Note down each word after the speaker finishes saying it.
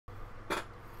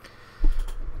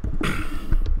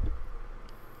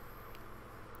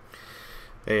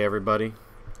Hey everybody,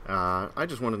 I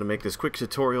just wanted to make this quick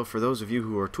tutorial for those of you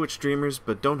who are Twitch streamers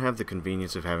but don't have the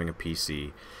convenience of having a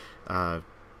PC.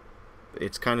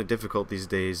 It's kind of difficult these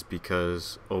days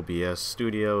because OBS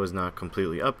Studio is not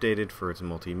completely updated for its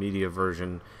multimedia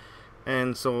version,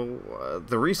 and so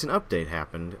the recent update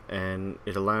happened and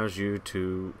it allows you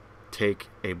to take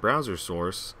a browser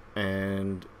source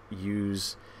and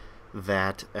use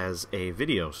that as a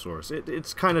video source.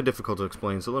 It's kind of difficult to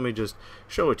explain, so let me just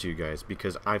show it to you guys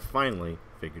because I finally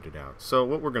figured it out. So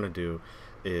what we're going to do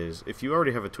is, if you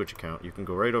already have a Twitch account, you can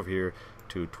go right over here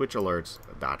to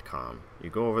twitchalerts.com. You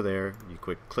go over there, you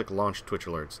click launch Twitch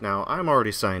Alerts. Now I'm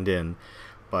already signed in,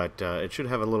 but it should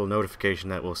have a little notification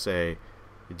that will say,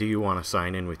 do you want to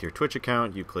sign in with your Twitch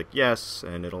account? You click yes,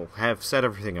 and it'll have set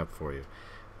everything up for you.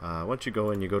 Once you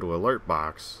go in, you go to alert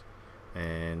box,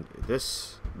 and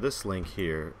this link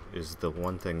here is the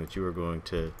one thing that you are going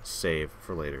to save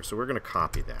for later. So we're going to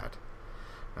copy that,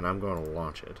 and I'm going to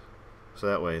launch it. So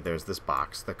that way there's this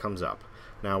box that comes up.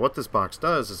 Now what this box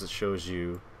does is it shows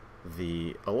you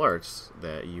the alerts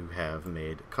that you have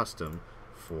made custom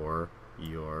for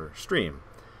your stream.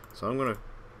 So I'm going to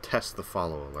test the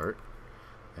follow alert,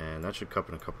 and that should come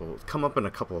up in a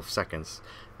couple of seconds,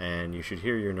 and you should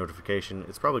hear your notification.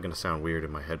 It's probably going to sound weird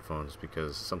in my headphones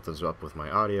because something's up with my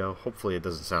audio. Hopefully it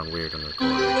doesn't sound weird in the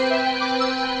recording.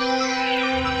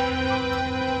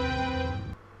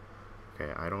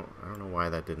 Okay, I don't know why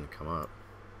that didn't come up.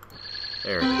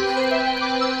 There it is.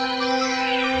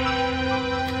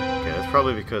 Okay, that's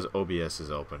probably because OBS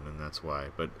is open, and that's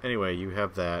why. But anyway, you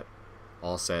have that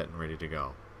all set and ready to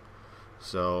go.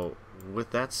 So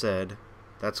with that said,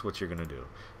 that's what you're gonna do.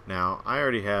 Now I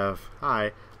already have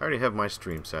my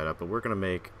stream set up, but we're gonna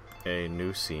make a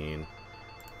new scene.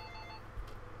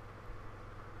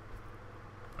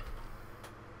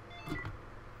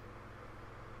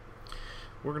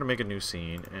 We're gonna make a new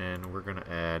scene, and we're gonna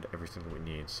add everything that we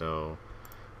need. So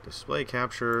display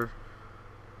capture,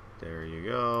 there you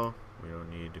go. We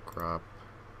don't need to crop,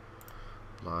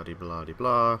 blah de blah de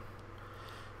blah.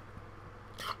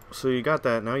 So you got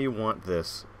that. Now you want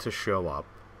this to show up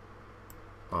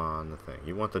on the thing.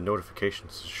 You want the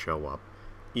notifications to show up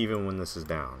even when this is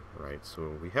down, right?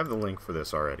 So we have the link for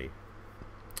this already.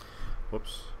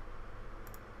 Whoops.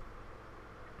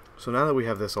 So now that we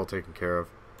have this all taken care of,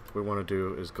 what we want to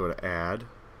do is go to add,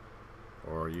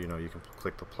 or you can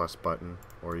click the plus button,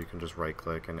 or you can just right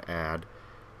click and add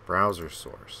browser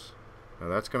source. Now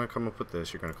that's going to come up with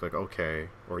this. You're going to click OK,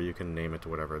 or you can name it to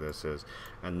whatever this is,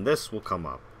 and this will come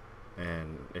up.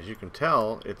 And as you can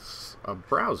tell, it's a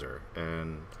browser,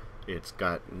 and it's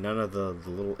got none of the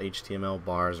little HTML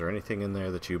bars or anything in there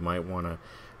that you might want to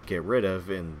get rid of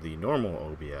in the normal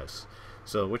OBS.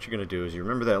 So what you're going to do is, you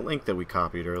remember that link that we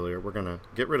copied earlier? We're going to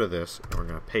get rid of this, and we're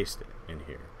going to paste it in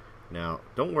here. Now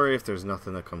don't worry if there's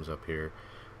nothing that comes up here.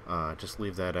 Just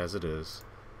leave that as it is.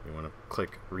 You want to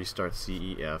click restart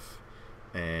CEF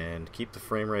and keep the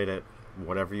frame rate at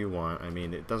whatever you want. I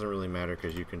mean, it doesn't really matter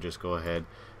because you can just go ahead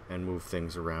and move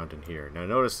things around in here. Now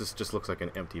notice this just looks like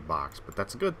an empty box, but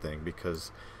that's a good thing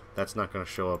because that's not going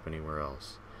to show up anywhere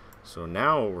else. So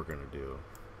now what we're going to do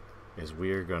is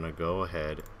we're going to go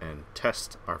ahead and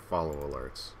test our follow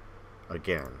alerts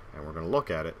again, and we're going to look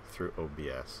at it through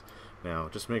OBS. Now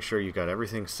just make sure you got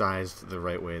everything sized the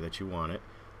right way that you want it.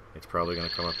 It's probably going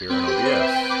to come up here in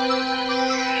OBS.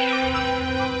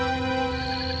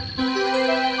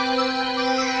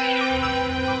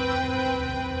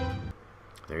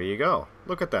 There you go.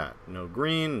 Look at that. No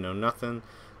green, no nothing.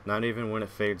 Not even when it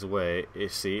fades away. You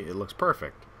see, it looks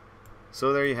perfect.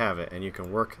 So there you have it, and you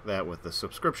can work that with the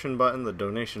subscription button, the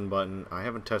donation button. I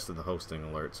haven't tested the hosting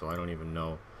alert, so I don't even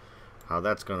know how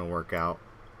that's going to work out.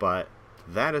 But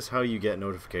that is how you get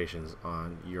notifications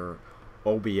on your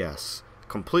OBS.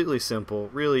 Completely simple,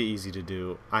 really easy to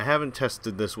do. I haven't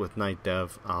tested this with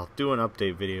NightDev. I'll do an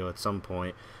update video at some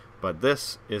point, but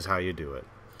this is how you do it.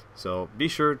 So be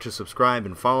sure to subscribe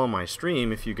and follow my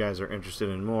stream if you guys are interested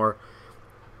in more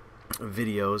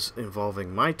videos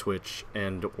involving my Twitch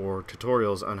and or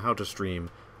tutorials on how to stream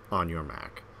on your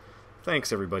Mac.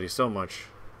 Thanks everybody so much,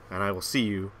 and I will see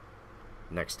you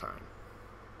next time.